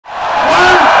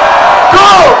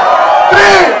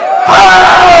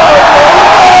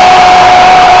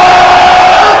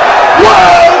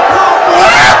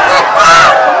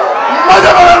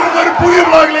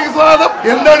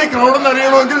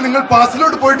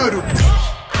കൊണ്ടുവരും.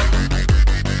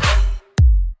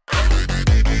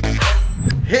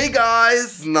 Hey guys,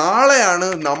 നാളെയാണ്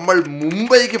നമ്മൾ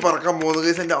മുംബൈക്ക് പറക്കാൻ പോകുന്നത്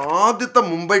ഗൈസ്. എൻ്റെ ആദ്യത്തെ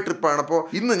മുംബൈ ട്രിപ്പാണ്. അപ്പോൾ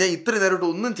ഇന്ന് ഞാൻ ഇത്ര നേരമായിട്ട്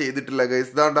ഒന്നും ചെയ്തിട്ടില്ല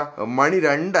ഗൈസ്. ഇതാണ്ട മണി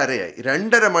 2:30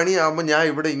 2:30 മണിയാകുമ്പോൾ ഞാൻ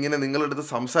ഇവിടെ ഇങ്ങനെ നിങ്ങളുടെ അടുത്ത്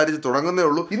സംസാരിച്ച് തുടങ്ങുന്നേ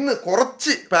ഉള്ളൂ. ഇന്ന്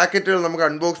കുറച്ച് പാക്കറ്റുകൾ നമുക്ക്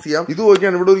അൺബോക്സ് ചെയ്യാം. ഇത്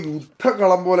നോക്കിയാണ് ഇവിടെ ഒരു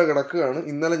യുദ്ധക്കളം പോലെ കിടക്കുകയാണ്.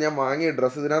 ഇന്നലെ ഞാൻ വാങ്ങിയ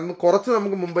ഡ്രസ്സ്. ഇതിനകത്ത് കുറച്ച്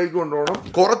നമുക്ക് മുംബൈക്ക് കൊണ്ടുപോകണം,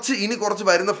 കുറച്ച്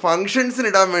വരുന്ന ഫംഗ്ഷൻസിന്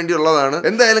ഇടാൻ വേണ്ടിയുള്ളതാണ്.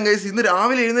 എന്തായാലും ഗൈസ് ഇന്ന്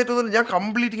രാവിലെ എഴുന്നേറ്റ് ഞാൻ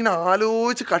കംപ്ലീറ്റ് ഇങ്ങനെ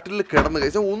ആലോചിച്ച് കട്ടിലിൽ കിടന്ന്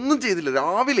ഗൈസ്. ഞാൻ ഒന്നും ചെയ്തില്ല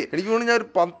രാവിലെ. എനിക്ക് തോന്നുന്നു ഞാൻ ഒരു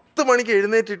 10 മണിക്ക്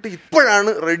എഴുന്നേറ്റിട്ട് ഇപ്പോഴാണ്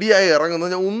റെഡിയായി ഇറങ്ങുന്നത്.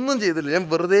 ഞാൻ ഒന്നും ചെയ്തില്ല. ഞാൻ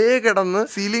വെറുതെ കിടന്ന്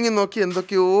സീലിംഗ് നോക്കി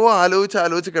എന്തൊക്കെയോ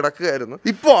ആലോചിച്ച് കിടക്കുകയായിരുന്നു.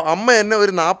 ഇപ്പോ അമ്മ എന്നെ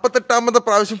ഒരു 48ാമത്തെ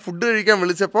പ്രാവശ്യം ഫുഡ് കഴിക്കാൻ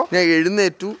വിളിച്ചപ്പോൾ ഞാൻ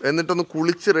എഴുന്നേറ്റു. എന്നിട്ടൊന്ന്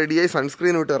കുളിച്ച് റെഡിയായി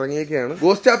സൺസ്ക്രീൻ ഇട്ട് ഇറങ്ങിയൊക്കെയാണ്.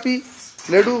 ഗോസ്റ്റാപ്പി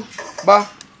ലഡു ബാ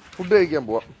ഫുഡ് കഴിക്കാൻ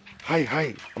പോവാം.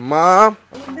 ഹായ് അമ്മാ.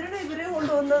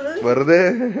 വെറുതെ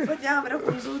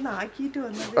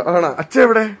ആണോ? അച്ഛ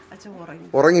എവിടെ?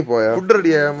 ഉറങ്ങിപ്പോയാ? ഫുഡ്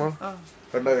റെഡിയായ അമ്മ?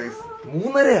 3:30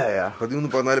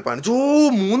 11:14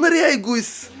 3:30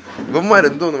 ഗുയിസ്.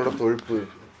 ഇവന്മാരെന്തോ നമ്മുടെ തൊഴുപ്പ്.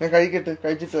 ഞാൻ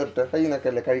കഴിച്ചിട്ട് വരട്ടെ. കൈ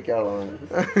നക്കല്ലേ, കഴിക്കാനുള്ളതാണ്.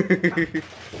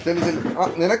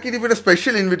 നിനക്കിനി പിന്നെ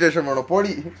സ്പെഷ്യൽ ഇൻവിറ്റേഷൻ വേണോ?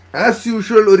 പോടി. ആസ്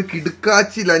യൂഷ്വൽ ഒരു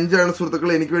കിടുക്കാച്ചി ലഞ്ചാണ്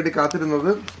സുഹൃത്തുക്കളെ എനിക്ക് വേണ്ടി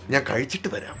കാത്തിരുന്നത്. ഞാൻ കഴിച്ചിട്ട്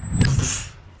വരാം.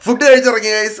 Food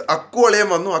കഴിച്ചിറങ്ങിയ guys. അക്കോളിയൻ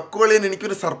വന്നു. അക്കോളിയൻ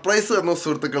എനിക്കൊരു സർപ്രൈസ് തന്നു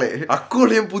സുഹൃത്തുക്കളെ.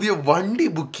 അക്കോളിയൻ പുതിയ വണ്ടി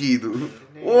ബുക്ക് ചെയ്തു.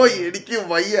 എനിക്ക്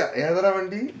വയ്യ. ഏതാ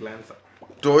വണ്ടി?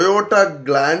 ടൊയോട്ട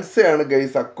ഗ്ലാൻസ് ആണ്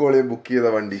ഗൈസ് അക്കോളിയെ ബുക്ക് ചെയ്ത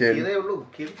വണ്ടി.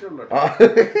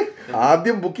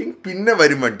 ആദ്യം ബുക്കിംഗ് പിന്നെ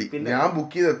വരും വണ്ടി. ഞാൻ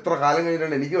ബുക്ക് ചെയ്ത് എത്ര കാലം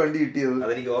കഴിഞ്ഞാണ് എനിക്ക് വണ്ടി കിട്ടിയത്.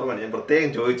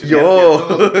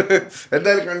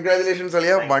 എന്തായാലും കൺഗ്രാജുലേഷൻസ്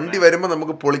അളിയാ. വണ്ടി വരുമ്പോ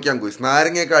നമുക്ക് പൊളിക്കാൻ ഗൈസ്.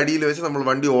 നാരങ്ങയൊക്കെ അടിയിൽ വെച്ച് നമ്മൾ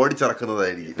വണ്ടി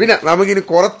ഓടിച്ചിറക്കുന്നതായിരിക്കും. പിന്നെ നമുക്കിനി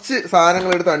കുറച്ച്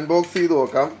സാധനങ്ങൾ എടുത്ത് അൺബോക്സ് ചെയ്ത്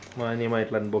നോക്കാം.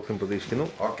 മാന്യമായിട്ടുള്ള അൺബോക്സിംഗ് പ്രതീക്ഷിക്കുന്നു.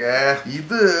 ഓക്കെ,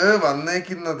 ഇത്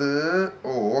വന്നേക്കുന്നത്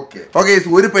ഓക്കെ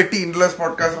ഒരു പെട്ടി ഇൻഡ്ലസ്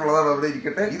പോഡ്കാസ്റ്റ് ഉള്ളതാണ്. അവിടെ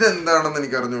ഇരിക്കട്ടെ. ഇതെന്താണെന്ന് എനിക്ക്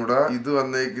അറിഞ്ഞുകൂടാ. ഇത്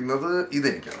വന്നേക്കുന്നത്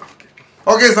ഇതെനിക്കാണ്.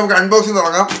 ഓക്കെ, നമുക്ക് അൺബോക്സിംഗ്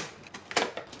തുടങ്ങാം.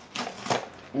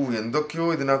 എന്തൊക്കെയോ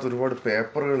ഇതിനകത്ത് ഒരുപാട്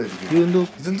പേപ്പറുകൾ ഇരിക്കും.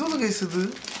 ഇതെന്തോന്ന് കേസ് ഇത്?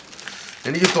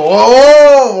 എനിക്ക്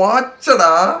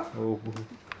വാച്ചടാ.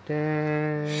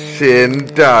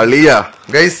 എന്റെ അളിയാ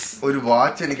ഗൈസ്, ഒരു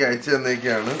വാച്ച് എനിക്ക് അയച്ചു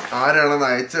തന്നേക്കാണ്. ആരാണെന്ന്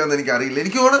അയച്ചതെന്ന് എനിക്ക് അറിയില്ല.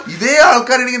 എനിക്ക് തോന്നുന്നു ഇതേ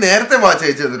ആൾക്കാർ എനിക്ക് നേരത്തെ വാച്ച്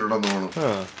അയച്ചു തന്നിട്ടുണ്ടെന്ന് തോന്നുന്നു.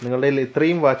 നിങ്ങളുടെ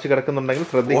ഇത്രയും വാച്ച് കിടക്കുന്നുണ്ടെങ്കിൽ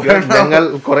ശ്രദ്ധിക്കുക. ഞങ്ങൾ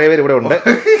കുറെ പേര് ഇവിടെ ഉണ്ട്.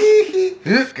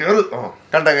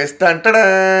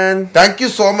 Thank you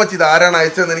so much. ഇത് ആരാണ്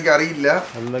അയച്ചതെന്ന് എനിക്ക് അറിയില്ല.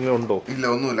 എന്തെങ്കിലും ഉണ്ടോ? ഇല്ല,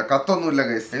 ഒന്നുമില്ല. കത്തൊന്നുമില്ല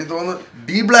ഗൈസ്. എനിക്ക് തോന്നുന്നു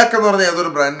ഡി ബ്ലാക്ക് എന്ന് പറഞ്ഞ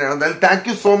ഏതൊരു ബ്രാൻഡിനാണ്. എന്തായാലും thank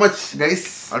you so much guys.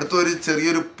 അടുത്തൊരു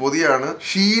ചെറിയൊരു പൊതിയാണ്.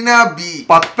 ഷീന ബി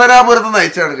പത്തനാപുരത്ത് നിന്ന്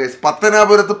അയച്ചാണ് ഗൈസ്.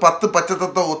 പത്തനാപുരത്ത് 10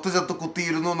 പച്ചത്തത്ത ഒത്തുചത്ത്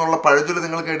കുത്തിയിരുന്നു എന്നുള്ള പഴഞ്ചൊല്ല്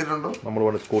നിങ്ങൾ കേട്ടിട്ടുണ്ടോ?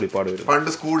 പണ്ട്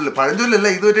സ്കൂളിൽ പഴഞ്ചൊല്ലല്ല,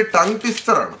 ഇതൊരു ടങ്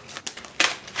ട്വിസ്റ്റർ ആണ്.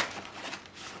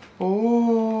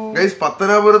 ഗൈസ്,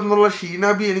 പത്തനാപുരത്ത് നിന്നുള്ള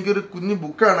ഷീനാബി എനിക്കൊരു കുഞ്ഞു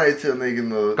ബുക്കാണ് അയച്ചു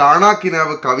തന്നിരിക്കുന്നത്.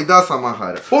 കാണാക്കിനാവ് കവിതാ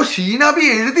സമാഹാരം. ഷീനാബി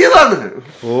എഴുതിയതാണ്.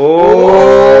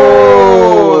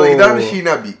 ഇതാണ്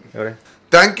ഷീനാബി.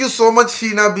 Thank you so much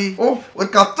ഷീനാബി. ഒരു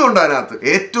കത്തുണ്ട് അതിനകത്ത്.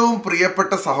 ഏറ്റവും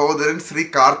പ്രിയപ്പെട്ട സഹോദരൻ ശ്രീ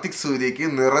കാർത്തിക് സൂര്യക്ക്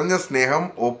നിറഞ്ഞ സ്നേഹം,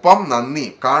 ഒപ്പം നന്ദി.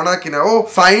 കാണാക്കിനാവ്.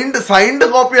 Signed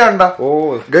കോപ്പിയാണ്ട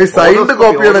guys. സൈൻഡ്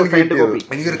കോപ്പിയാണ് എനിക്ക് കിട്ടിയത്.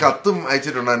 എനിക്കൊരു കത്തും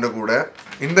അയച്ചിട്ടുണ്ട് എന്റെ കൂടെ.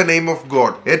 In the name of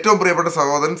God. ഏറ്റവും പ്രിയപ്പെട്ട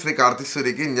സഹോദരൻ ശ്രീ കാർത്തിക്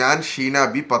സൂര്യക്ക്, ഞാൻ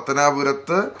ഷീനാബി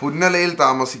പത്തനാപുരത്ത് പുന്നലയിൽ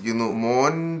താമസിക്കുന്നു.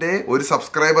 മോന്റെ ഒരു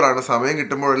സബ്സ്ക്രൈബർ ആണ്. സമയം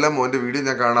കിട്ടുമ്പോഴെല്ലാം മോന്റെ വീഡിയോ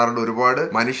ഞാൻ കാണാറുണ്ട്. ഒരുപാട്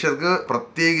മനുഷ്യർക്ക്,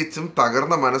 പ്രത്യേകിച്ചും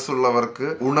തകർന്ന മനസ്സുള്ളവർക്ക്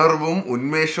ഉണർവും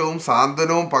ഉന്മേഷവും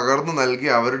സാന്ത്വനവും പകർന്നു നൽകി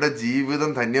അവരുടെ ജീവിതം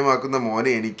ധന്യമാക്കുന്ന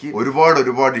മോനെ എനിക്ക്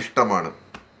ഒരുപാട് ഇഷ്ടമാണ്.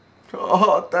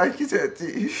 താങ്ക് യു ചേച്ചി.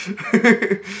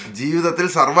 ജീവിതത്തിൽ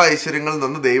സർവ്വ ഐശ്വര്യങ്ങളിൽ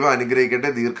നിന്ന് ദൈവം അനുഗ്രഹിക്കട്ടെ.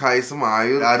 ദീർഘായുസും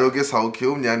ആരോഗ്യ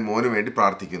സൗഖ്യവും ഞാൻ മോന് വേണ്ടി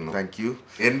പ്രാർത്ഥിക്കുന്നു. Thank you.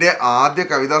 എന്റെ ആദ്യ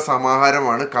കവിതാ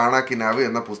സമാഹാരമാണ് കാണാക്കിനാവ്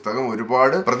എന്ന പുസ്തകം.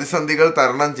 ഒരുപാട് പ്രതിസന്ധികൾ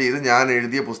തരണം ചെയ്ത് ഞാൻ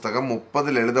എഴുതിയ പുസ്തകം. 30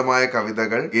 ലളിതമായ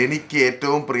കവിതകൾ. എനിക്ക്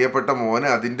ഏറ്റവും പ്രിയപ്പെട്ട മോന്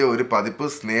അതിന്റെ ഒരു പതിപ്പ്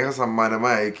സ്നേഹ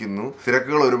സമ്മാനമായി അയക്കുന്നു.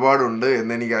 തിരക്കുകൾ ഒരുപാടുണ്ട്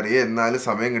എന്നെനിക്കറിയാം. എന്നാലും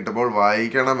സമയം കിട്ടുമ്പോൾ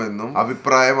വായിക്കണമെന്നും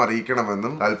അഭിപ്രായം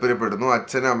അറിയിക്കണമെന്നും താല്പര്യപ്പെടുന്നു.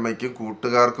 അച്ഛനും അമ്മയ്ക്കും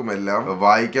കൂട്ടുകാർക്കും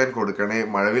വായിക്കാൻ കൊടുക്കണേ.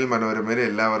 മഴവിൽ മനോരമയിലെ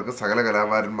എല്ലാവർക്കും, സകല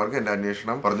കലാകാരന്മാർക്കും എന്റെ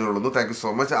അന്വേഷണം പറഞ്ഞുകൊള്ളുന്നു. Thank you so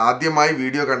much. ആദ്യമായി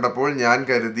വീഡിയോ കണ്ടപ്പോൾ ഞാൻ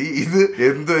കരുതി ഇത്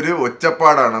എന്തൊരു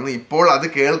ഒച്ചപ്പാടാണെന്ന്. ഇപ്പോൾ അത്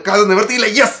കേൾക്കാതെ നിവർത്തിയില്ല.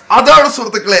 യെസ്, അതാണ്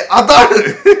സുഹൃത്തുക്കളെ, അതാണ്.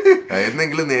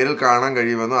 എന്നെങ്കിലും നേരിൽ കാണാൻ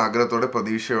കഴിയുമെന്ന് ആഗ്രഹത്തോടെ,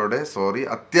 പ്രതീക്ഷയോടെ,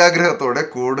 അത്യാഗ്രഹത്തോടെ,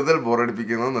 കൂടുതൽ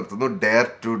ബോറടിപ്പിക്കുന്നത് നിർത്തുന്നു. ഡെയർ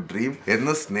ടു ഡ്രീം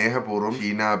എന്ന് സ്നേഹപൂർവ്വം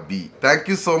Sheena B.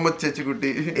 Thank you so much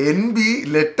ചേച്ചിക്കുട്ടി. NB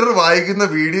letter വായിക്കുന്ന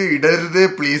വീഡിയോ ഇടരുതേ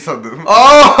പ്ലീസ്. അത്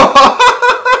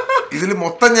ഇതിൽ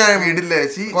മൊത്തം ഞാൻ വീടില്ല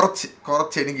ചേച്ചി.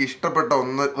 കുറച്ച് എനിക്ക് ഇഷ്ടപ്പെട്ട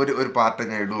ഒരു പാർട്ട്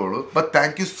ഞാൻ ഇടുകയുള്ളൂ. But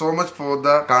thank you so much for the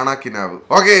കാണാക്കിനാവ്.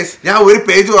 Okay, ഞാൻ ഒരു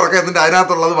പേജ് തുറക്കാം, എന്നിട്ട്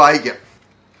അതിനകത്തുള്ളത് വായിക്കാം.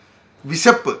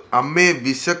 വിശപ്പ്. അമ്മേ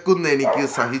വിശക്കുന്ന എനിക്ക്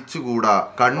സഹിച്ചുകൂടാ,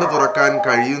 കണ്ണു തുറക്കാൻ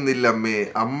കഴിയുന്നില്ല അമ്മേ.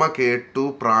 അമ്മ കേട്ടു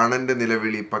പ്രാണന്റെ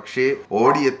നിലവിളി, പക്ഷേ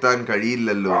ഓടിയെത്താൻ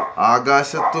കഴിയില്ലല്ലോ.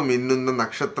 ആകാശത്തു മിന്നുന്ന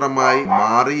നക്ഷത്രമായി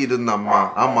മാറിയിരുന്ന അമ്മ,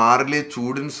 ആ മാറിലെ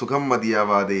ചൂടിൻ സുഖം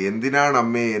മതിയാവാതെ എന്തിനാണ്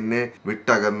അമ്മേ എന്നെ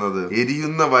വിട്ടകന്നത്?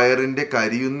 എരിയുന്ന വയറിന്റെ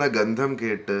കരിയുന്ന ഗന്ധം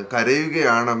കേട്ട്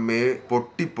കരയുകയാണമ്മേ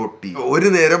പൊട്ടി പൊട്ടി. ഒരു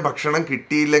നേരം ഭക്ഷണം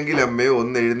കിട്ടിയില്ലെങ്കിൽ അമ്മേ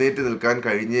ഒന്ന് എഴുന്നേറ്റ് നിൽക്കാൻ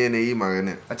കഴിഞ്ഞേനെ ഈ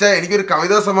മകന്. അച്ഛാ, എനിക്കൊരു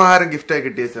കവിതാ സമാഹാരം ഗിഫ്റ്റായി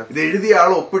കിട്ടിയച്ചാ. ഇത് എഴുതിയ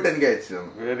ആൾ ഒപ്പിട്ട് എനിക്ക് അയച്ചു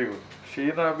തന്നു. Very good.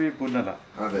 ഷീനാബി പുന്നല.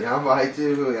 അതെ, ഞാൻ വായിച്ച്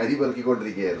അരി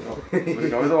പെറുക്കിക്കൊണ്ടിരിക്കുകയായിരുന്നു.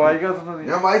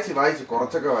 ഞാൻ വായിച്ചു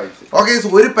കുറച്ചൊക്കെ വായിച്ചു. ഓക്കെ,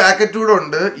 ഒരു പാക്കറ്റ് കൂടെ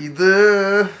ഉണ്ട്. ഇത്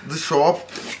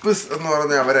ഷോപ്പിസ് എന്ന്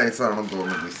പറഞ്ഞ അവരയച്ചതാണെന്ന്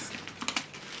തോന്നുന്നു.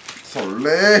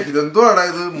 ഇതെന്തുവാടാ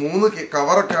ഇത്? 3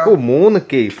 കവറൊക്കെ. 3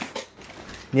 കേസ്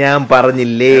ഞാൻ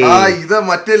പറഞ്ഞില്ലേ. ഇത്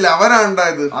മറ്റേ 11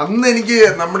 ഉണ്ടായത്. അന്ന് എനിക്ക്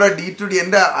നമ്മുടെ D2D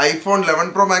എന്റെ ഐഫോൺ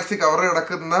 11 Pro Max കവർ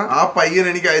കിടക്കുന്ന ആ പയ്യൻ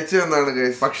എനിക്ക് അയച്ചു തന്നാണ്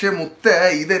ഗൈസ്. പക്ഷെ മുത്തേ,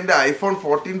 ഇത് എന്റെ ഐഫോൺ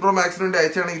 14 Pro Max വേണ്ടി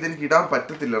അയച്ചാണെങ്കിൽ ഇത് എനിക്ക് ഇടാൻ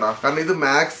പറ്റത്തില്ലടാ. കാരണം ഇത്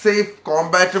മാക്സ് സേഫ്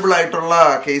കോമ്പാറ്റബിൾ ആയിട്ടുള്ള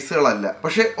കേസുകളല്ല.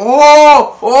 പക്ഷെ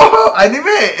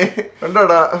അനിമേ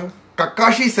കണ്ടോടാ,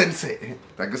 Kakashi സെൻസേ.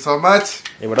 Thank you so much.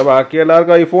 ഇവിടെ ബാക്കി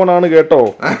എല്ലാവർക്കും ഐഫോൺ ആണ് കേട്ടോ.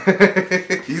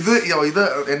 ഇത്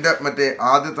എന്റെ മറ്റേ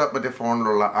ആദ്യത്തെ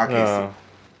ഫോണിലുള്ള ആ കേസ്.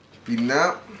 പിന്നെ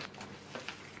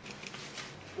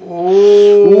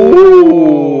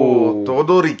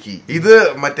തോദോറിക്കി, ഇത്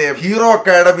മറ്റേ ഹീറോ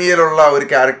അക്കാഡമിയിലുള്ള ഒരു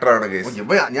ക്യാരക്ടറാണ് കേസ്.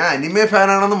 ഞാൻ അനിമേ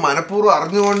ഫാനാണെന്ന് മനഃപൂർവ്വം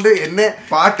അറിഞ്ഞുകൊണ്ട് എന്നെ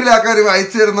പാട്ടിലാക്കാൻ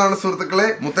അയച്ചു തരുന്നതാണ് സുഹൃത്തുക്കളെ.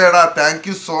 മുത്തേടാ, താങ്ക്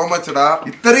യു സോ മച്ച് ഡാ.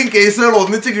 ഇത്രയും കേസുകൾ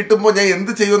ഒന്നിച്ച് കിട്ടുമ്പോ ഞാൻ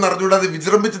എന്ത് ചെയ്യുമെന്ന് അറിഞ്ഞുകൂടാ അത്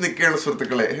വിജൃംഭിച്ച് നിൽക്കുകയാണ്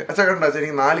സുഹൃത്തുക്കളെ. അച്ഛാ കണ്ടാ,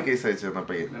 എനിക്ക് 4 കേസ് അയച്ചു തന്ന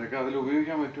പയ്യൻ.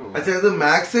 അച്ഛാ, ഇത്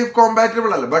മാക്സ് സേഫ്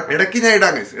കോമ്പാറ്റബിൾ അല്ല, ബട്ട് ഇടയ്ക്ക് ഞാൻ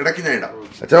ഇടാം കേസ്, ഇടയ്ക്ക് ഞാൻ ഇടാം.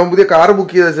 അച്ഛാ, പുതിയ കാർ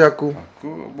ബുക്ക് ചെയ്ത ചാക്കു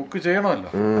ബുക്ക് ചെയ്യണമല്ലോ.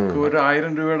 ഒരു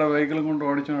 1000 രൂപയുടെ വെഹിക്കിളും കൊണ്ട്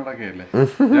ഓടിച്ചു നടക്കുകയല്ലേ.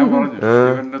 ഞാൻ പറഞ്ഞു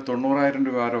ഇവന്റെ 90,000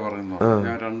 രൂപ ആരോ പറയുന്നു.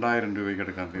 ഞാൻ 2000 രൂപയ്ക്ക്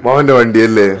എടുക്കാൻ മോഹന്റെ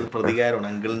വണ്ടിയല്ലേ. പ്രതികാരമാണ്.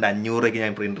 അങ്കിളിന്റെ 500 രൂപയ്ക്ക്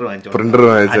ഞാൻ പ്രിന്റർ വാങ്ങിച്ചു.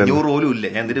 500 പോലും ഇല്ല.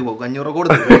 ഞാൻ 500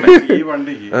 കൊടുത്തു. ഈ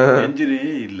വണ്ടിക്ക് എഞ്ചിനേ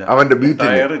ഇല്ല, അവന്റെ ബീറ്റ്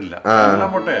ടയറില്ല.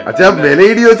 അച്ഛാ,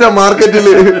 വിലയിടി വെച്ചാ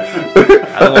മാർക്കറ്റില്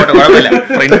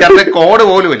പ്രിന്ററിന്റെ കോഡ്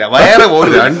പോലും ഇല്ല, വയറ്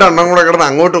പോലും. 2 എണ്ണം കൂടെ കിടന്ന്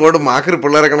അങ്ങോട്ടും ഇങ്ങോട്ടും മാക്കറി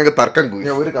പിള്ളേരെ കണക്ക് തർക്കം പോയി.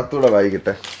 ഞാൻ ഒരു കത്തൂടെ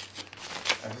വായിക്കട്ടെ.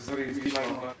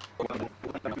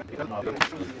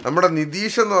 നമ്മുടെ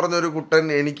നിതീഷ് എന്ന് പറഞ്ഞൊരു കുട്ടൻ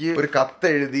എനിക്ക് ഒരു കത്ത്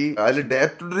എഴുതി. അതിൽ ഡേ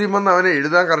ടു ഡ്രീം എന്ന് അവനെ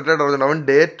എഴുതാൻ കറക്റ്റ് ആയിട്ട് പറഞ്ഞിട്ടുണ്ട്. അവൻ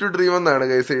ഡേ ടു ഡ്രീം എന്നാണ്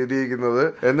ഗൈസ് എഴുതിയിരിക്കുന്നത്.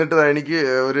 എന്നിട്ട് എനിക്ക്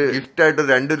ഒരു ഗിഫ്റ്റ് ആയിട്ട്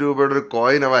 2 രൂപയുടെ ഒരു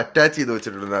കോയിൻ അവൻ അറ്റാച്ച് ചെയ്ത്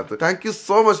വെച്ചിട്ടുണ്ട്. താങ്ക് യു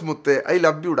സോ മച്ച് മുത്തേ, ഐ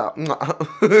ലവ് യുടാ.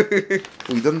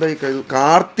 ഇതെന്തായി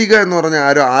കാർത്തിക എന്ന് പറഞ്ഞ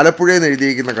ആരോ ആലപ്പുഴയിൽ നിന്ന്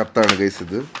എഴുതിയിരിക്കുന്ന കത്താണ് ഗൈസ്.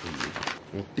 ഇത്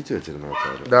ഒട്ടിച്ചു വെച്ചിരുന്ന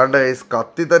ഇതാണ്ട്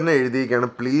കത്തി തന്നെ എഴുതിയിരിക്കുകയാണ്.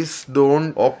 Please don't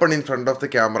open in front of the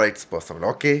camera, it's personal.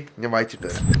 Okay, ഞാൻ വായിച്ചിട്ട്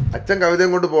വരാം. അച്ഛൻ കവിതയും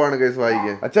കൊണ്ട് പോവാണ് കേസ്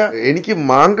വായിക്കാൻ. അച്ഛാ, എനിക്ക്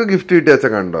മാങ്ക ഗിഫ്റ്റ് കിട്ടിയ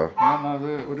അച്ഛൻ കണ്ടോ?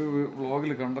 ഒരു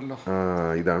വ്ലോഗിൽ കണ്ടല്ലോ.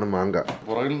 ഇതാണ് മാങ്ക.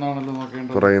 പുറകിൽ നിന്നാണ്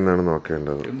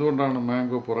നോക്കേണ്ടത്. എന്തുകൊണ്ടാണ്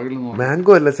മാംഗോ പുറകിൽ?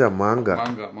 മാംഗോ അല്ല അച്ഛാ, മാങ്ക.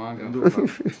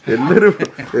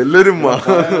 എല്ലാരും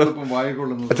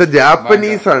അച്ഛാ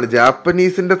ജാപ്പനീസ് ആണ്.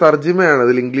 ജാപ്പനീസിന്റെ തർജിമയാണ്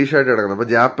അതിൽ ഇംഗ്ലീഷ് ആയിട്ട് കിടക്കുന്നത്. അപ്പൊ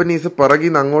ജാപ്പനീസ്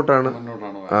പിറകിന്ന് അങ്ങോട്ടാണ്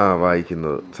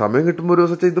വായിക്കുന്നത്. സമയം കിട്ടുമ്പോ ഒരു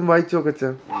ദിവസം ഇതും വായിച്ചു നോക്കച്ചാ.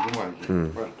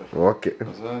 ഓക്കെ,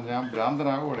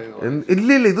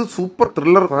 ഇല്ല ഇത് സൂപ്പർ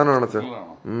ത്രില്ലർ സാധനമാണ് അച്ഛാ.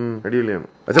 അടിപൊളിയാണ്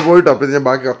അച്ഛാ. പോയിട്ടോ. അപ്പൊ ഞാൻ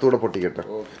ബാക്കി കത്തൂടെ പൊട്ടിക്കട്ടെ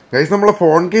ഗൈസ്. നമ്മളെ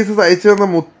ഫോൺ കേസസ് അയച്ചു തന്ന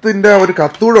മുത്തിന്റെ ഒരു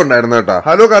കത്തൂടെ ഉണ്ടായിരുന്നു കേട്ടോ.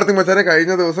 ഹലോ കാർത്തിക് മച്ചാനെ,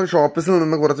 കഴിഞ്ഞ ദിവസം ഷോപ്പിസിൽ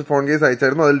നിന്ന് കുറച്ച് ഫോൺ കേസ്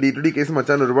അയച്ചായിരുന്നു. അതിൽ D2D കേസ്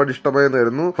മച്ചാൻ ഒരുപാട്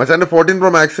ഇഷ്ടമായിരുന്നു. മച്ചാന്റെ 14 Pro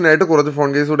Maxനായിട്ട് കുറച്ച് ഫോൺ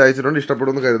കേസ് കൂടെ അയച്ചിട്ടുണ്ട്.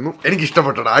 ഇഷ്ടപ്പെടുമെന്ന് കരുതുന്നു. എനിക്ക്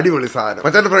ഇഷ്ടപ്പെട്ടു, അടിപൊളി സാധനം.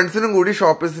 മച്ചാന്റെ ഫ്രണ്ട്സിനും കൂടി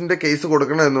ഷോപ്പിസിന്റെ കേസ്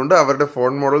കൊടുക്കണമെന്നുണ്ട്. അവരുടെ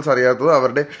ഫോൺ മോഡൽസ് അറിയാത്തത്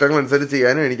അവരുടെ ഇഷ്ടങ്ങൾ അനുസരിച്ച്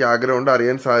ചെയ്യാനും എനിക്ക് ആഗ്രഹമുണ്ട്.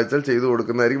 അറിയാൻ സാധിച്ചാൽ ചെയ്തു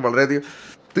കൊടുക്കുന്നതായിരിക്കും. വളരെയധികം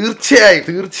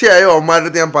തീർച്ചയായും അവന്മാരുടെ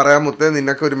അടുത്ത് ഞാൻ പറയാൻ മുത്തേ,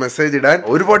 നിനക്ക് ഒരു മെസ്സേജ് ഇടാൻ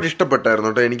ഒരുപാട് ഇഷ്ടപ്പെട്ടായിരുന്നു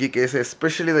കേട്ടോ എനിക്ക് കേസ്.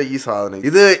 എസ്പെഷ്യലി ഈ സാധനം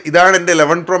ഇതാണ് എന്റെ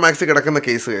 11 Pro Max കിടക്കുന്ന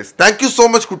case guys. Thank you so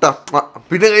much കുട്ടാ.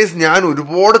 പിന്നെ ഗൈസ്, ഞാൻ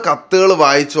ഒരുപാട് കത്തുകൾ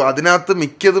വായിച്ചു. അതിനകത്ത്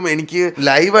മിക്കതും എനിക്ക്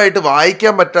ലൈവായിട്ട്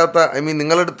വായിക്കാൻ പറ്റാത്ത,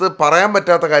 നിങ്ങളുടെ അടുത്ത് പറയാൻ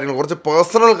പറ്റാത്ത കാര്യങ്ങൾ, കുറച്ച്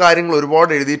പേഴ്സണൽ കാര്യങ്ങൾ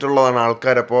ഒരുപാട് എഴുതിയിട്ടുള്ളതാണ്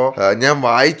ആൾക്കാർ. അപ്പോ ഞാൻ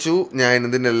വായിച്ചു. ഞാൻ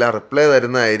ഇതിനെല്ലാം റിപ്ലൈ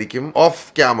തരുന്നതായിരിക്കും of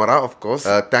camera off course.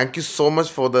 Thank you so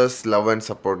much for this love and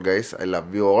support guys. I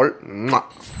love you all.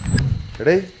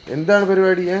 എടേ, എന്താണ്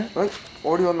പരിപാടി?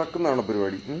 ഓടി നക്കുന്നതാണോ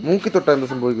പരിപാടി? മൂക്കി തൊട്ടാ എന്താ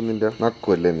സംഭവിക്കുന്നില്ല?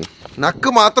 നക്കുമല്ലേ നീ? നക്ക്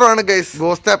മാത്രമാണ് ഗൈസ്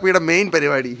ഗോസ്റ്റാപ്പിയുടെ മെയിൻ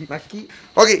പരിപാടി. നക്കി.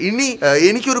 ഓക്കെ, ഇനി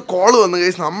എനിക്കൊരു കോള് വന്നു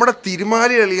ഗൈസ്. നമ്മുടെ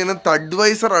തിരുമാലി അളിയനും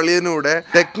തഡ്വൈസർ അളിയനൂടെ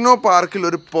ടെക്നോ പാർക്കിൽ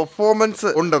ഒരു പെർഫോമൻസ്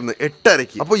ഉണ്ടെന്ന്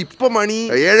 8:30. അപ്പൊ ഇപ്പൊ മണി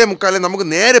 7:45. നമുക്ക്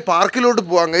നേരെ പാർക്കിലോട്ട്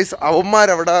പോവാം ഗൈസ്.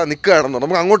 അവന്മാരവിടെ നിൽക്കുകയാണെന്നോ,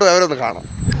 നമുക്ക് അങ്ങോട്ട് അവരൊന്ന് കാണാം.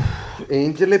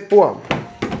 ഏഞ്ചലിൽ പോവാം.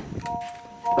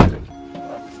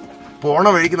 പോണ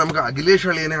വഴിക്ക് നമുക്ക് അഖിലേഷ്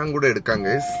അളിയനെ കൂടെ എടുക്കാം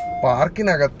ഗൈസ്.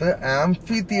 പാർക്കിനകത്ത്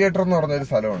ആംഫി തിയേറ്റർ എന്ന് പറഞ്ഞൊരു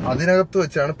സ്ഥലമാണ്. അതിനകത്ത്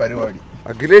വെച്ചാണ് പരിപാടി.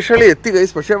 അഖിലേഷ് അളി എത്തി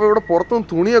ഗൈസ്. പക്ഷെ അവ ഇവിടെ പുറത്തുനിന്ന്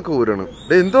തുണിയൊക്കെ ഊരാണ്.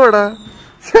 എന്തുവാടാ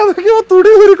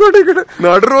തുണി ഊരിക്കൊണ്ടിരിക്കണ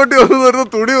നടുറോട്ടി വന്ന്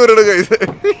തുണി ഊരണം കൈസ്.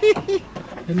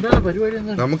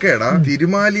 നമുക്കേടാ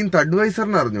തിരുമാലിയും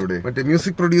അഡ്വൈസറിനെ അറിഞ്ഞൂടെ? മറ്റേ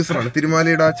മ്യൂസിക് പ്രൊഡ്യൂസറാണ്,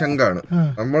 തിരുമാലിയുടെ ചങ്കാണ്.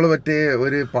 നമ്മള് മറ്റേ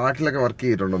ഒരു പാട്ടിലൊക്കെ വർക്ക്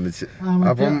ചെയ്തിട്ടുണ്ട് ഒന്നിച്ച്.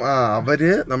 അപ്പം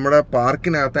അവര് നമ്മുടെ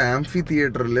പാർക്കിനകത്ത് ആംഫി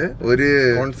തിയേറ്ററില് ഒരു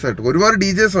കോൺസേർട്ട്, ഒരുപാട്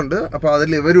DJs ഉണ്ട്. അപ്പൊ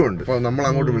അതിൽ ഇവരും ഉണ്ട്. അപ്പൊ നമ്മൾ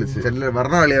അങ്ങോട്ട് വിളിച്ച്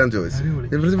വരണ അളിയാന്ന് ചോദിച്ചു.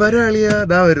 വരാ അളിയാ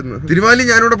ദാ വരുന്നു. തിരുമാലി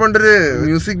ഞാനിവിടെ പണ്ടൊരു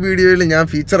മ്യൂസിക് വീഡിയോയിൽ ഞാൻ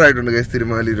ഫീച്ചർ ആയിട്ടുണ്ട് ഗൈസ്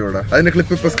തിരുമാലിയിലൂടെ. അതിന്റെ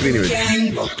ക്ലിപ്പ് ഇപ്പൊ സ്ക്രീനിൽ വരും.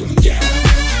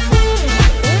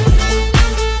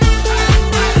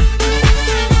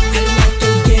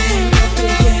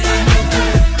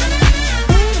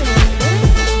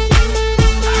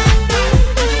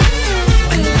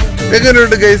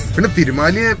 എങ്ങനെയുണ്ട് ഗൈസ്? പിന്നെ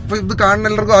തിരുമാലിയെ ഇത് കാണുന്ന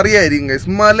എല്ലാവർക്കും അറിയായിരിക്കും ഗൈസ്.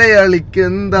 മലയാളിക്ക്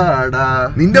എന്താടാ,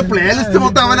 നിന്റെ പ്ലേലിസ്റ്റ്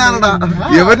മൊത്തം അവനാണടാ.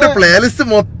 ഇവന്റെ പ്ലേലിസ്റ്റ്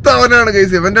മൊത്തം അവനാണ്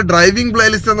ഗൈസ്. ഇവന്റെ ഡ്രൈവിംഗ്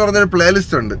പ്ലേലിസ്റ്റ് എന്ന് പറഞ്ഞൊരു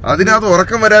പ്ലേലിസ്റ്റ് ഉണ്ട്. അതിനകത്ത്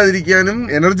ഉറക്കം വരാതിരിക്കാനും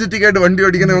എനർജറ്റിക് ആയിട്ട് വണ്ടി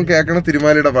ഓടിക്കാനും നമുക്ക് കേൾക്കണം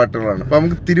തിരുമാലിയുടെ പാട്ടുകളാണ്. അപ്പൊ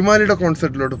നമുക്ക് തിരുമാലിയുടെ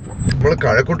കോൺസെർട്ടിലോട്ട് പോകാം. നമ്മള്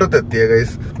കഴക്കൂട്ടത്ത് എത്തിയ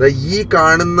ഗൈസ്. ഈ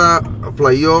കാണുന്ന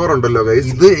ഫ്ലൈ ഓവർ ഉണ്ടല്ലോ ഗൈസ്,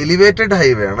 ഇത് എലിവേറ്റഡ്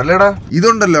ഹൈവേ ആണല്ലേടാ.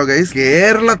 ഇതുണ്ടല്ലോ ഗൈസ്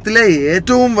കേരളത്തിലെ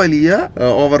ഏറ്റവും വലിയ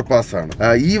ഓവർപാസ് ആണ്.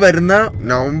 ഈ വരുന്ന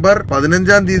നവംബർ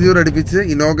 15-ാം തീയതിയോട് അടുപ്പിച്ച്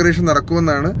ഇനോഗ്രേഷൻ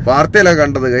നടക്കുമെന്നാണ് വാർത്തയിലൊക്കെ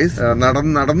കണ്ടത് ഗൈസ്.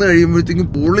 നടന്നു കഴിയുമ്പോഴത്തേക്കും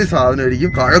പൊള്ളി സാധനമായിരിക്കും.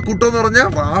 കഴക്കൂട്ടം എന്ന് പറഞ്ഞാൽ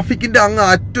ട്രാഫിക്കിന്റെ അങ്ങ്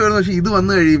അറ്റുമായിരുന്നു. പക്ഷെ ഇത്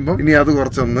വന്നു കഴിയുമ്പോൾ ഇനി അത്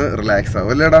കുറച്ചൊന്ന് റിലാക്സ്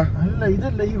ആവും അല്ലേടാ.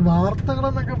 ഇതല്ല ഈ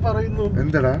വാർത്തകളെന്നൊക്കെ പറയുന്നു.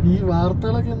 എന്താടാ ഈ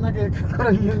വാർത്തകളൊക്കെ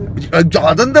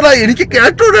അതെന്താടാ എനിക്ക്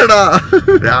കേട്ടൂടാ.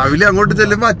 രാവിലെ അങ്ങോട്ട്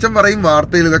ചെല്ലുമ്പോ അച്ഛൻ പറയും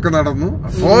വാർത്തയിൽ ഇതൊക്കെ നടന്നു.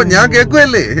 അപ്പോ ഞാൻ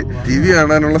കേൾക്കുവല്ലേ. TV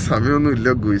കാണാനുള്ള സമയമൊന്നും ഇല്ല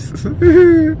ഗോയ്സ്.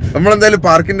 നമ്മളെന്തായാലും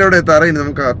പാർക്കിന്റെ അവിടെ എത്താറ. ഇനി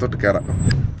നമുക്ക് അകത്തോട്ട് കയറാം.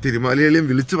 തിരുമാലിയെയും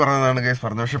വിളിച്ചു പറഞ്ഞതാണ് ഗൈസ്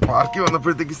പറഞ്ഞത്. പക്ഷെ പാർക്കിൽ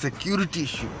വന്നപ്പോഴത്തേക്ക് സെക്യൂരിറ്റി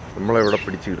ഇഷ്യൂ നമ്മളെവിടെ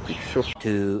പിടിച്ചു കിടത്തി.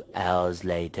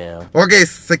 ഓക്കെ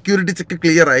സെക്യൂരിറ്റി ചെക്ക്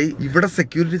ക്ലിയർ ആയി. ഇവിടെ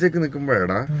സെക്യൂരിറ്റി ചെക്ക്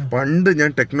നിൽക്കുമ്പോഴാണ് പണ്ട് ഞാൻ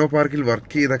ടെക്നോ പാർക്കിൽ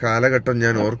വർക്ക് ചെയ്ത കാലഘട്ടം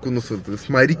ഞാൻ ഓർക്കുന്നു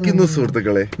സ്മരിക്കുന്നു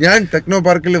സുഹൃത്തുക്കളെ. ഞാൻ ടെക്നോ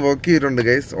പാർക്കിൽ വർക്ക് ചെയ്തിട്ടുണ്ട്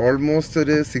ഗൈസ്. ഓൾമോസ്റ്റ്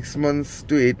ഒരു 6 months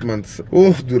to 8 months.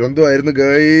 ദുരന്തമായിരുന്നു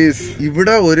ഗൈസ്.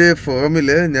 ഇവിടെ ഒരു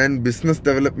ഫേമില് ഞാൻ ബിസിനസ്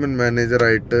ഡെവലപ്മെന്റ് മാനേജർ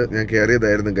ആയിട്ട് ഞാൻ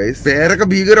കയറിയതായിരുന്നു ഗൈസ്. പേരൊക്കെ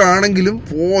ഭീകരമാണെങ്കിലും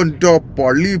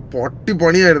പള്ളി പൊട്ടി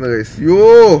പണിയായിരുന്നു ഗൈസ്.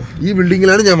 ഈ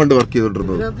ബിൽഡിങ്ങിലാണ് ഞാൻ പണ്ട് വർക്ക്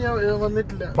ചെയ്തോണ്ടിരുന്നത്.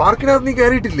 പാർക്കിനകത്ത് നീ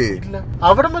കയറിയിട്ടില്ലേ?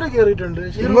 അവിടം വരെ കയറിയിട്ടുണ്ട്,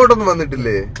 ഇങ്ങോട്ടൊന്നും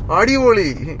വന്നിട്ടില്ലേ? അടിപൊളി.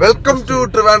 Welcome to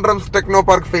Trivandrum techno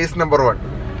park face number 1.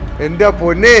 എന്റെ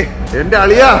പൊന്നെ, എന്റെ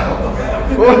അളിയാ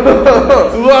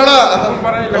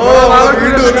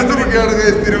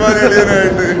തിരുമാലിയായിട്ട്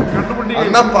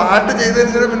എന്നാ പാട്ട് ചെയ്തതിന്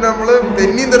ശേഷം പിന്നെ നമ്മള്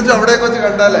തെന്നിയും തെറിച്ച് അവിടെയൊക്കെ വെച്ച്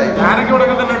കണ്ടാലായി.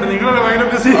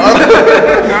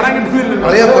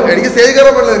 എനിക്ക് സ്റ്റേജ്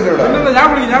കയറാൻ പറ്റില്ല എന്റെ ഇവിടെ.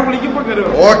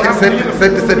 Okay set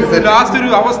set set set. Last ഒരു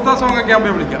അവസ്ഥ സോങ് ഒക്കെ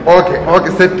ആകുമ്പോൾ വിളിക്കാം. Okay okay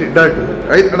set done.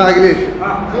 Akhilesh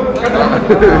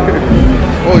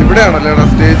ഇവിടെയാണല്ലേടാ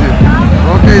stage?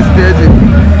 Okay stage.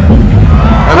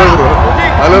 Hello bro.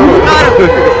 Hello bro.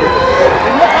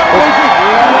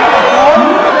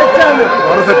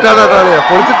 സെറ്റാണ്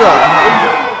പൊളിച്ചിട്ടാ.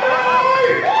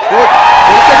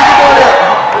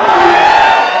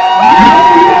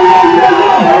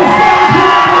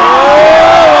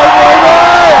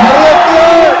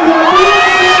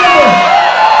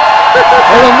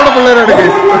 നമ്മുടെ പിള്ളേരാണ്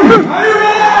കേസ്.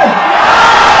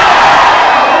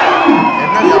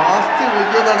 എന്നെ ലാസ്റ്റ്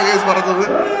വിളിക്കുമെന്നാണ് കേസ് പറഞ്ഞത്.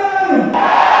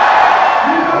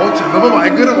 ചെന്നപ്പോ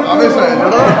ഭയങ്കര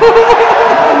ആവേശമായിരുന്നു.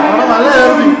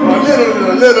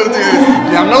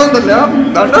 ഞങ്ങളുണ്ടല്ല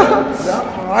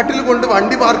നാട്ടിൽ കൊണ്ട്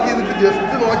വണ്ടി പാർക്ക് ചെയ്തിട്ട്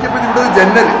ജസ്റ്റ് നോക്കിയപ്പോ ഇവിടെ ഒരു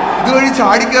ജനൽ ഇതുവഴി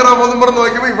ചാടിക്കേറാൻ പോകുന്ന പറഞ്ഞ്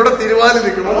നോക്കിയപ്പോ ഇവിടെ തിരുവാലി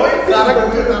നിൽക്കണം.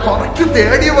 കുറച്ച്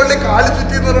തേടിയ പള്ളി കാല്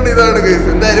ചുറ്റി എന്ന് പറഞ്ഞ ഇതാണ് കേസ്.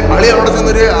 എന്തായാലും പള്ളി അവിടെ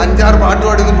ചെന്നൊരു 5-6 പാട്ട്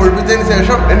പാടി ഒന്ന് പൊഴിപ്പിച്ചതിന്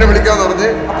ശേഷം എന്നെ വിളിക്കാന്ന് പറഞ്ഞ്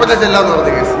അപ്പൊ ഞാൻ ചെല്ലാന്ന് പറഞ്ഞ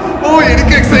കേസ്.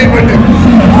 എനിക്ക് എക്സൈറ്റ്മെന്റ്.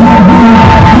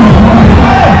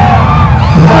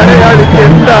 മലയാളിക്ക്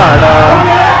എന്താടാ,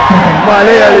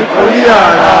 മലയാളി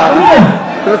പൊളിയാടാ.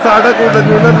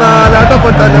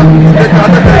 സടകൂടപ്പെട്ടല്ലോ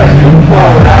കഥ കഴിഞ്ഞു.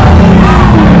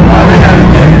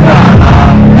 മലയാളിക്ക് എന്താടാ,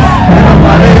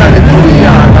 മലയാളി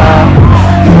പൊളിയാടാ.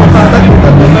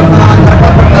 സടകൂടപ്പെട്ടല്ലോ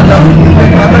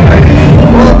കഥ കഴിഞ്ഞു.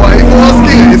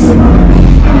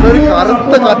 ഒരു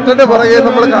കറുത്ത കറ്റന്റെ പുറകെ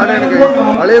നമ്മൾ കാണുകയാണ്.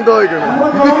 അളിയെന്തോ ചോദിക്കണം,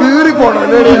 ഇത് കീറിപ്പോണം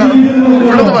അല്ലേ?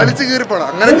 ഇവിടുന്ന് വലിച്ചു കീറിപ്പോണം.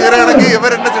 അങ്ങനെ കീറുകയാണെങ്കിൽ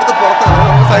ഇവരെന്നെ ചെറുത്ത് പുറത്താണ്,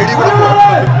 സൈഡിൽ കൂടെ പോകാം.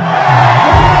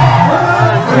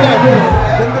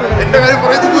 എന്റെ കാര്യം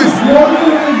പറയുന്നത്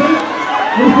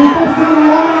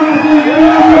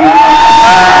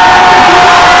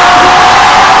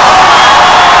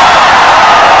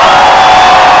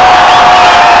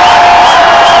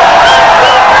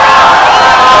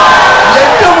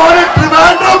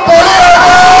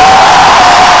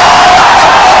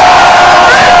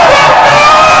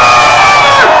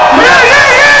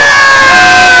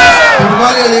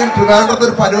ട്രിവാൻഡ്രത്ത്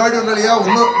ഒരു പരിപാടി ഉണ്ടല്ലോ,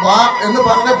 ഒന്ന് വാ എന്ന്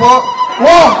പറഞ്ഞപ്പോ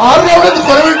ഓ ആരുടെ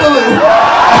കൊലവിട്ടത്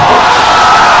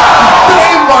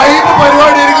ഇത്രയും വൈകിട്ട്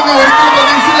പരിപാടി ഇരിക്കുന്ന ഒരിക്കലും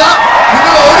പ്രതീക്ഷിച്ചില്ല.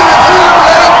 നിങ്ങൾ ഒരു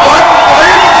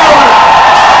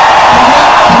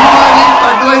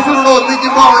അഡ്വൈസറോട്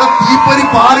ഒന്നിക്കുമ്പോ അവിടെ തീപ്പൊരി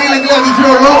പാറിയില്ലെങ്കിലും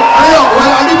അതിശയുള്ളൂ. അയ്യോ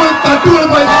അടിപൊളി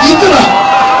തട്ടുകൊടുപ്പായി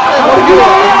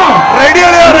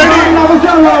റെഡിയാണ്.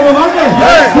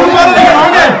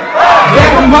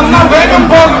 വേഗം വന്ന വേഗം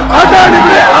പോകും. അതാണ്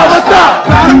ഇവിടെ അവസ്ഥ.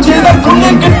 ചെയ്ത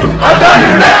പുണ്യം കിട്ടും. അതാണ്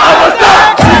ഇവിടെ അവസ്ഥ.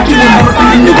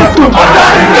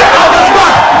 അതാണ് ഇവിടെ അവസ്ഥ.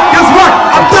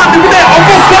 അതാണ് ഇവിടെ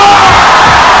അവസ്ഥ.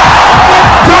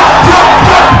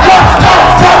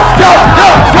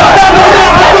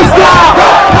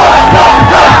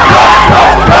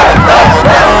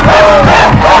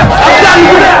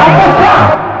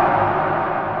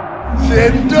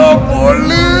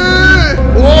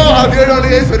 ആദ്യമായിട്ടാണ്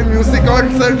ഒരു മ്യൂസിക്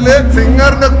കോൺസേർട്ടില്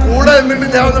സിംഗറിന്റെ കൂടെ എന്നിട്ട്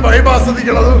ഞാൻ ഒന്ന് വൈബ്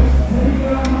ആസ്വദിക്കണത്.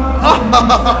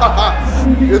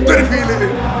 എന്തൊരു ഫീല്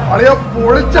അറിയ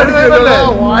പൊളിച്ചടിച്ചല്ലേ,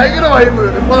 ഭയങ്കര വൈബ്.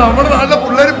 ഇപ്പൊ നമ്മുടെ നാട്ടിലെ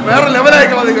പിള്ളേര് വേറെ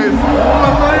ലെവലായിക്കളാം.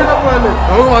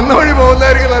 നമുക്ക് വന്ന വഴി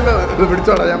പോകുന്നതായിരിക്കും നല്ലത്. ഇത്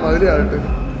പിടിച്ചോടാ, ഞാൻ മതിലായിട്ട്.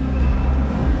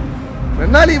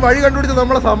 എന്നാൽ ഈ വഴി കണ്ടുപിടിച്ച്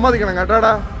നമ്മളെ സമ്മതിക്കണം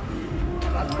കേട്ടാടാ.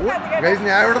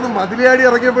 ഞാൻ ഇവിടെ നിന്ന് മതിലയാടി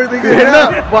ഇറങ്ങിയപ്പോഴത്തേക്ക്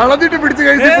വളഞ്ഞിട്ട് പിടിച്ച്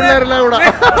കഴിച്ചു പിള്ളേരെല്ലാം കൂടെ.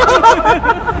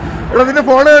 ഇവിടെ നിന്റെ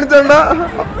ഫോണ് കാണിച്ചോണ്ട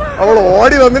അവൾ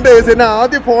ഓടി വന്നിട്ട് എന്നെ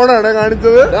ആദ്യം ഫോണാണ്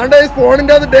കാണിച്ചത്. അതുകൊണ്ട് ഈ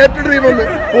ഫോണിന്റെ അത് ഡേറ്റ് ഡ്രീം ഒന്ന്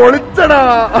പൊളിച്ചടാ.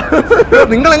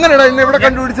 നിങ്ങൾ എങ്ങനെയാടാ എന്നെ ഇവിടെ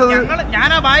കണ്ടുപിടിച്ചത്? ഞാൻ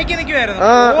ആ ബൈക്കിൽ നിൽക്കുവായിരുന്നു,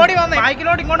 ഓടി വന്ന്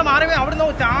ബൈക്കിലോട്ട് ഇങ്ങോട്ട് മാറി അവിടുന്ന്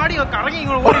ചാടി കറങ്ങി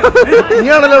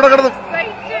നീയാണല്ലോ ഇവിടെ കിടന്നു.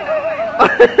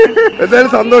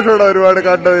 എന്തായാലും സന്തോഷമുണ്ടോ ഒരുപാട്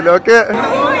കണ്ടതിൽ. ഓക്കെ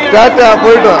ടാറ്റാ,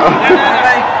 പോയിട്ടോ.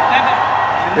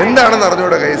 എന്താണെന്ന്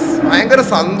അറിഞ്ഞൂടെ ഗൈസ്, ഭയങ്കര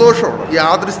സന്തോഷമാണ്.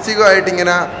 യാദൃശ്ചികമായിട്ട്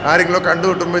ഇങ്ങനെ ആരെങ്കിലും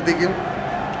കണ്ടുകിട്ടുമ്പോഴത്തേക്കും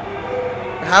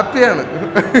ഹാപ്പിയാണ്.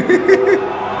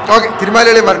 ഓക്കെ,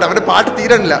 തിരുമാലികളെ വരട്ടെ. അവന്റെ പാട്ട്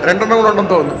തീരണില്ല, 2 എണ്ണം കൂടെ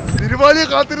ഉണ്ടെന്ന് തോന്നുന്നു. തിരുമാലിയെ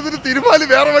കാത്തിരുന്നിട്ട് തിരുമാലി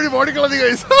വേറെ വഴി ഓടിക്കളഞ്ഞു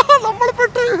ഗൈസ്. നമ്മളെ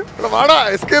പെട്ട് വാടാ,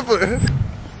 എസ്കേപ്പ്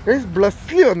ഗൈസ്.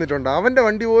 ബ്ലസ്ലി വന്നിട്ടുണ്ട്, അവന്റെ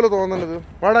വണ്ടി പോലെ തോന്നുന്നത്.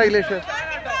 വാടാ ഇലേഷ്.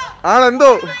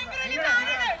 ആണെന്തോ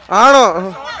ആണോ?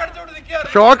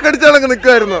 ഷോക്ക് അടിച്ചാലൊക്കെ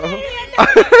നിൽക്കുമായിരുന്നോ?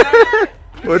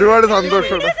 ഒരുപാട്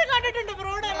സന്തോഷമുണ്ട്.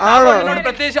 ആണോ?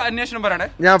 പ്രത്യേകിച്ച് അന്വേഷണം പറയണേ,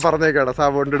 ഞാൻ പറഞ്ഞേക്കാടാ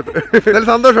സാബുവിന്റെ അടുത്ത്. എന്തായാലും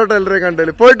സന്തോഷോട്ടെ എല്ലാവരെയും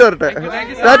കണ്ടതിൽ. പോയിട്ട് വരട്ടെ.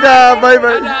 Tata, bye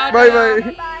bye bye bye.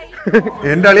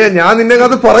 എന്റെ അളിയ, ഞാൻ നിന്നെ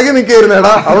അത് പുറകെ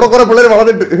നിൽക്കായിരുന്നേടാ. അവിടെ കുറെ പിള്ളേര്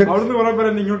വളർന്നിട്ട്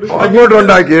അങ്ങോട്ട്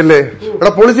ഉണ്ടാക്കിയല്ലേ.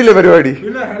 ഇവിടെ പൊളിച്ചില്ലേ പരിപാടി?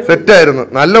 സെറ്റായിരുന്നു.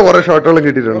 നല്ല കുറെ ഷോട്ടുകളും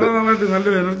കിട്ടിയിട്ടുണ്ട്.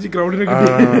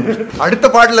 അടുത്ത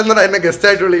പാട്ടിൽ എന്താ എന്നെ ഗസ്റ്റ്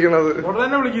ആയിട്ട് വിളിക്കണത്?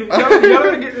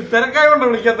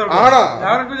 ആണോ?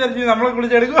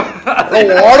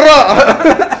 ഓർഡറാ.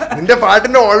 നിന്റെ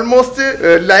പാട്ടിന്റെ ഓൾമോസ്റ്റ്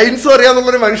ലൈൻസ്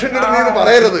അറിയാന്നുള്ളൊരു മനുഷ്യന്റെ അടുത്ത് നീ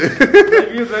പറയരുത്.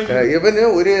 ഇവന്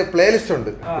ഒരു പ്ലേലിസ്റ്റ്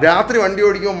ഉണ്ട്. രാത്രി വണ്ടി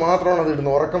ഓടിക്കുമ്പോൾ മാത്രമാണ് അത്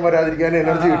ഇടുന്നത്, ഉറക്കം വരാതിരിക്കാൻ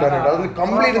എനർജി കിട്ടാനുണ്ട്. അത്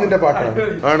കംപ്ലീറ്റ് നിന്റെ പാട്ടാണ്.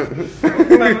 ആണ്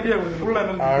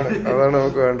അതാണ്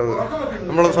നമുക്ക് വേണ്ടത്.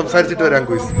 നമ്മളത് സംസാരിച്ചിട്ട് വരാം.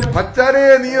 ക്വിസ് മച്ചാനെ,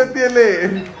 നീ എത്തിയല്ലേ?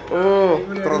 ഓ,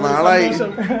 ഇത്ര നാളായി.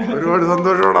 ഒരുപാട്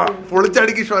സന്തോഷോടാ.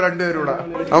 പൊളിച്ചടിക്ക് ഷോ രണ്ടുപേരൂടാ.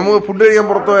 നമുക്ക് ഫുഡ് കഴിക്കാൻ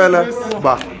പുറത്തു പോയാലോ?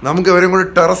 ബാ, നമുക്ക് ഇവരും കൂടി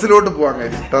ടെറസിലോട്ട് പോവാൻ.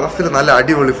 ടെറസിൽ നല്ല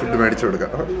അടിപൊളി ഫുഡ് മേടിച്ചു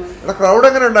കൊടുക്കാം. എടാ, ക്രൗഡ്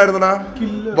എങ്ങനെ ഉണ്ടായിരുന്നടാ?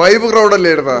 വൈബ് ക്രൗഡ് അല്ലേ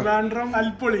ഇരുന്നാ?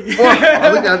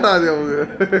 അത് കേട്ടാ മതി നമുക്ക്.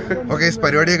 ഓക്കെ,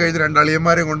 പരിപാടിയൊക്കെ കഴിഞ്ഞ് 2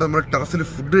 അളിയന്മാരെയും കൊണ്ട് നമ്മൾ ടെറസിൽ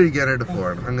ഫുഡ് കഴിക്കാനായിട്ട്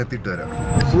പോവാണ്. അങ്ങ് എത്തിയിട്ട് വരാം.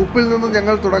 സൂപ്പിൽ നിന്നും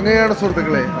ഞങ്ങൾ തുടങ്ങുകയാണ്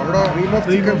സുഹൃത്തുക്കളെ. അവിടെ ക്രീം ഓഫ്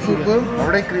ചിക്കൻ സൂപ്പ്,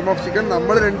 അവിടെ ക്രീം ഓഫ് ചിക്കൻ.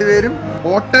 നമ്മൾ രണ്ടുപേരും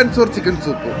hot and sour chicken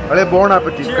soup. അല്ലെ, ബോൺ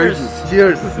ആപ്പറ്റിറ്റ്. കഴിച്ചു.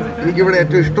 ചിയേഴ്സ്. എനിക്കിവിടെ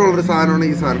ഏറ്റവും ഇഷ്ടമുള്ളൊരു സാധനമാണ്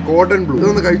ഈ സാധനം, കോട്ടൺ ബ്ലൂ.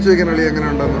 ഇതൊന്ന് കഴിച്ചു വെക്കാൻ അളി എങ്ങനെ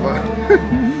ഉണ്ടെന്ന്.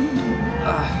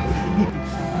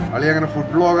 അളി അങ്ങനെ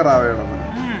ഫുഡ് ബ്ലോഗർ ആവേണം.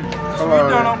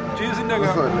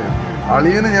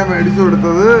 അളിയന് ഞാൻ മേടിച്ചു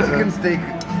കൊടുത്തത് ചിക്കൻ സ്റ്റേക്ക്.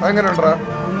 അങ്ങനെ ഉണ്ടാ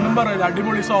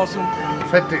അടിപൊളി സോസും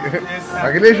സെറ്റ്.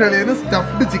 അഖിലേഷ് അളിയന്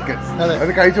സ്റ്റഫ്ഡ് ചിക്കൻ.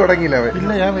 അത് കഴിച്ചു തുടങ്ങിയില്ല അവൻ.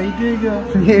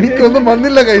 എനിക്കൊന്നും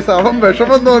വന്നില്ല കൈസ. അവൻ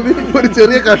വിഷമം തോന്നി ഒരു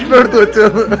ചെറിയ കഷ്ണം എടുത്ത്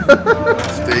വെച്ചത്.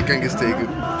 സ്റ്റേക്ക് എങ്കിൽ സ്റ്റേക്ക്.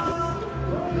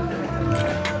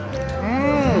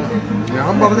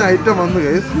 ഞാൻ പറഞ്ഞ ഐറ്റം വന്നു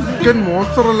കൈസ്. ചിക്കൻ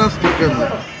മോസറല്ല സ്റ്റേക്ക് എന്ന്.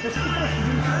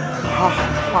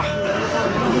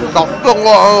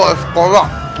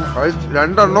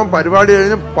 രണ്ടെണ്ണം പരിപാടി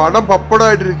കഴിഞ്ഞ് പടം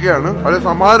പപ്പടമായിട്ടിരിക്കുകയാണ്. അത്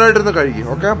സമാധാനമായിട്ടിരുന്ന് കഴിക്കും.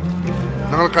 ഓക്കെ,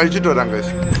 ഞങ്ങൾ കഴിച്ചിട്ട് വരാം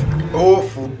കഴിച്ചു. ഓ,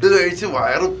 ഫുഡ് കഴിച്ച്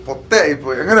വയറ്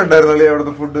പൊത്തയായിപ്പോയി. എങ്ങനെ ഉണ്ടായിരുന്നു അല്ലേ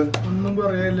അവിടുത്തെ ഫുഡ്? ഒന്നും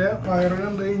പറയല്ല,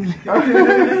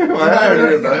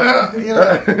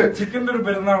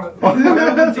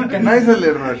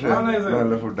 നൈസല്ലായിരുന്നു. പക്ഷെ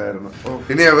നല്ല ഫുഡായിരുന്നു.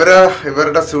 ഇനി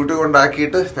ഇവരുടെ സ്യൂട്ട്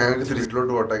കൊണ്ടാക്കിയിട്ട് ഞങ്ങൾക്ക്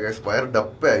തിരിച്ചിലോട്ട് പോട്ടെ. വയറ്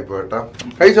ഡപ്പ ആയിപ്പോട്ടാ.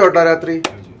 കഴിച്ചോട്ടാ രാത്രി?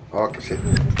 ഓക്കെ ശരി.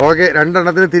 ഓക്കെ, 2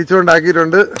 എണ്ണത്തിന്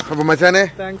തിരിച്ചുകൊണ്ടാക്കിയിട്ടുണ്ട്. അപ്പൊ മച്ചാനെ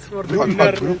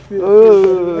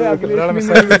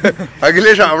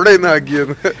അഖിലേഷ് അവിടെ നിന്ന്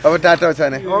ആക്കിയെന്ന്. അപ്പൊ ടാറ്റ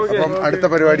മച്ചാനെ. അപ്പം അടുത്ത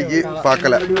പരിപാടിക്ക്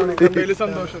പാക്കല.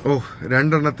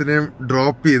 2 എണ്ണത്തിനെയും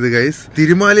ഡ്രോപ്പ് ചെയ്ത് ഗൈസ്.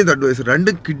 തിരുമാലി തട്ടുവയസ്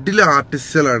 2 കിഡിലെ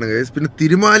ആർട്ടിസ്റ്റുകളാണ് ഗൈസ്. പിന്നെ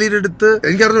തിരുമാലിയുടെ അടുത്ത്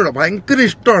എനിക്കറിഞ്ഞൂടാ, ഭയങ്കര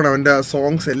ഇഷ്ടമാണ് അവന്റെ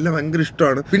സോങ്സ് എല്ലാം, ഭയങ്കര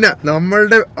ഇഷ്ടമാണ്. പിന്നെ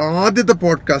നമ്മളുടെ ആദ്യത്തെ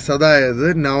പോഡ്കാസ്റ്റ്, അതായത്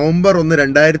November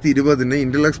 1, 2020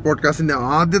 ഇന്റർലക്സ് പോഡ്കാസ്റ്റിന്റെ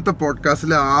ആദ്യത്തെ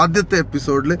പോഡ്കാസ്റ്റിലെ ആദ്യത്തെ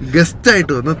എപ്പിസോഡിൽ ഗസ്റ്റ്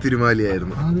ആയിട്ട് വന്ന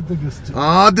തിരുമാലിയായിരുന്നു.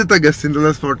 ആദ്യത്തെ ഗസ്റ്റ്,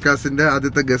 ഇന്റർലക്സ് പോഡ്കാസ്റ്റിന്റെ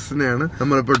ആദ്യത്തെ ഗസ്റ്റിനെയാണ്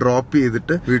നമ്മളിപ്പോ ഡ്രോപ്പ്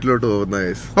ചെയ്തിട്ട് വീട്ടിലോട്ട് പോകുന്ന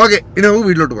ഗൈസ്. ഓക്കെ, ഇനി നമുക്ക്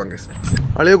വീട്ടിലോട്ട് പോകാം ഗൈസ്.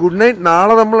 അളിയോ good night.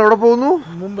 നാളെ നമ്മൾ എവിടെ പോകുന്നു?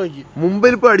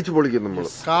 മുംബൈയിൽ ഇപ്പൊ അടിച്ചു പൊളിക്കും നമ്മള്.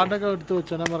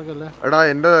 എടാ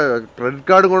എന്റെ ക്രെഡിറ്റ്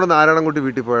കാർഡ് കൊണ്ട് നാരായണൻകുട്ടി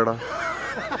വീട്ടിൽ പോയടാ.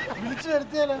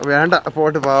 വേണ്ട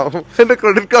പോട്ട്, പാവം. എന്റെ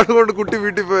ക്രെഡിറ്റ് കാർഡ് കൊണ്ട് കുട്ടി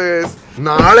വീട്ടിൽ പോയ.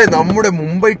 നാളെ നമ്മുടെ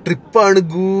മുംബൈ ട്രിപ്പാണ്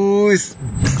ഗൂസ്.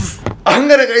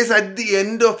 അങ്ങനെ guys, at the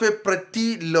end of A pretty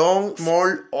long small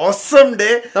awesome day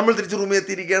നമ്മൾ തിരിച്ച് റൂമിൽ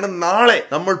എത്തിയിരിക്കുകയാണ്. നാളെ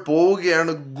നമ്മൾ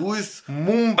പോവുകയാണ് ഗൂസ്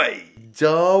മുംബൈ.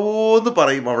 ജാവോന്ന്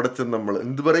പറയും അവിടെ ചെന്ന്. നമ്മൾ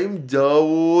എന്ത് പറയും?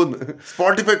 ജാവോന്ന്.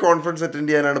 സ്പോട്ടിഫൈ കോൺഫറൻസ് അറ്റൻഡ്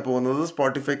ചെയ്യാനാണ് പോകുന്നത്,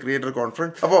 സ്പോട്ടിഫൈ ക്രിയേറ്റർ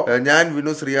കോൺഫറൻസ്. അപ്പൊ ഞാൻ,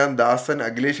 വിനു, ശ്രീയാൻ, ദാസൻ,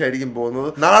 അഖിലേഷ് ആയിരിക്കും പോകുന്നത്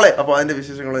നാളെ. അപ്പൊ അതിന്റെ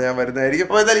വിശേഷങ്ങൾ ഞാൻ വരുന്നതായിരിക്കും.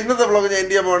 അപ്പൊ എന്തായാലും ഇന്നത്തെ വ്ളോഗ് ഞാൻ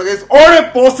എൻഡ് ചെയ്യാൻ പോകുന്നത് guys on A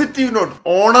positive not.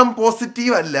 Onam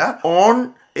positive അല്ല, ഓൺ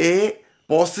എ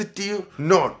പോസിറ്റീവ്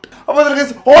നോട്ട്. അപ്പൊ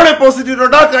ഓൺ എ പോസിറ്റീവ്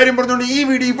നോട്ട് ആ കാര്യം പറഞ്ഞുകൊണ്ട് ഈ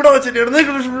വീഡിയോ ഇവിടെ വെച്ചിട്ടാണ്.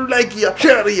 നിങ്ങൾ ലൈക്ക് ചെയ്യുക,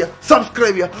 ഷെയർ ചെയ്യുക,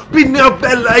 സബ്സ്ക്രൈബ് ചെയ്യുക, പിന്നെ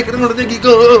ബെൽ ഐക്കൺ.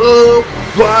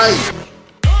 ബൈ.